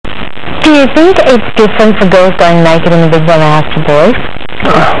Do you think it's different for girls going naked in the Big Brother house to boys?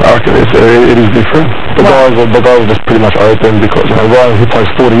 I reckon it is different. The guys are just pretty much open because, Ryan, who plays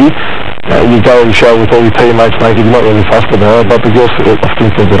 40, you go and show with all your teammates naked, you're not really fussed about it, but the girls often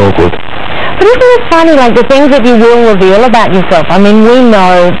think it awkward. But isn't it funny, like the things that you will reveal about yourself? I mean, we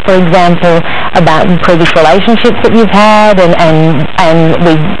know, for example, about previous relationships that you've had, and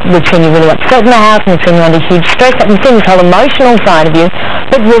we've seen you really upset in the house, and we've seen you under huge stress, and we've seen this whole emotional side of you,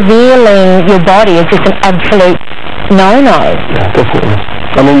 but revealing your body is just an absolute no-no. Yeah, definitely.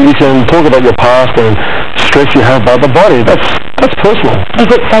 I mean, you can talk about your past and stress you have about the body. That's personal. Is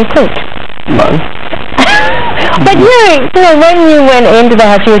it sacred? No. But when you went into the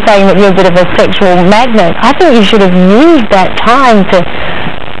house, you were saying that you're a bit of a sexual magnet. I think you should have used that time to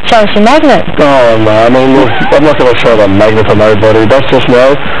show us your magnet. Oh, no. I mean, look, I'm not going to show that magnet to nobody. That's just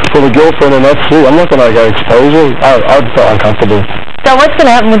for the girlfriend, and that's it. I'm not going to go expose it. I'd feel uncomfortable. So what's going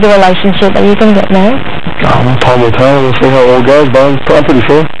to happen with the relationship? Are you going to get married? Time will tell. We'll see how it all goes, but I'm pretty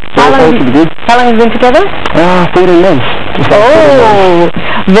sure. How long have you been together? 14 months.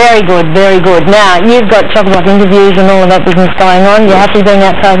 Very good, very good. Now, you've got chock-a-block interviews and all of that business going on. You're happy being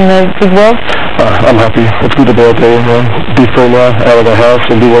outside in the big world? I'm happy. It's good to be out there, be free now, out of the house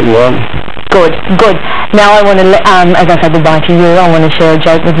and do what you want. Good, good. Now I want to, as I say goodbye to you, I want to share a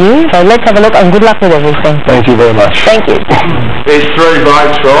joke with you. So let's have a look, and good luck with everything. Thank you very much. Thank you. There's three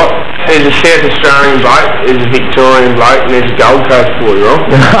blokes, right? There's a South Australian bloke, there's a Victorian bloke, and there's a Gold Coast boy, right?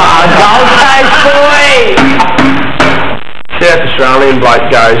 Gold Coast boy! South Australian bloke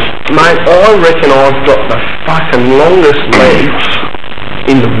goes, mate, I reckon I've got the fucking longest legs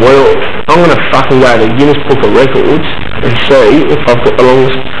in the world. I'm going to fucking go to the Guinness Book of Records and see if I've got the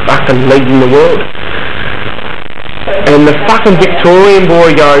longest fucking legs in the world. And the fucking Victorian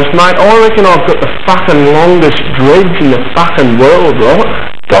boy goes, mate, I reckon I've got the fucking longest dreads in the fucking world, right?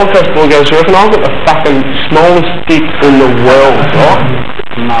 Gold Coast boy goes, I reckon I've got the fucking smallest dick in the world, right?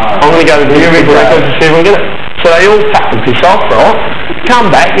 No. I'm going to go to the Guinness Book of Records and see if I can get it. So they all fucking piss off, right?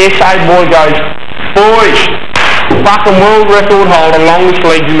 Come back, the SA boy goes, boys, fucking world record holder, longest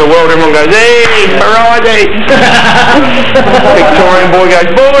legs in the world. Everyone goes, hey, variety. Victorian boy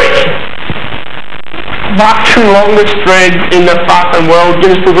goes, boys, fucking longest thread in the fucking world.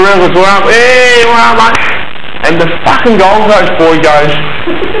 Guinness Book of Records. Hey, well, mate. And the fucking Gold Coast boy goes,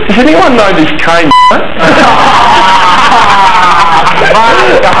 does anyone know this cane?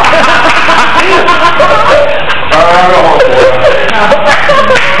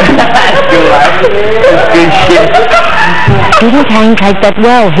 Good shit. Didn't Kane take that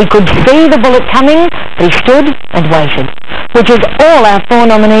well? He could see the bullet coming, but he stood and waited, which is all our 4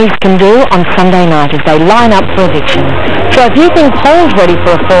 nominees can do on Sunday night as they line up for eviction. So if you think Paul's ready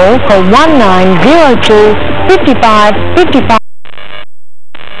for a fall, call 1902 55 55.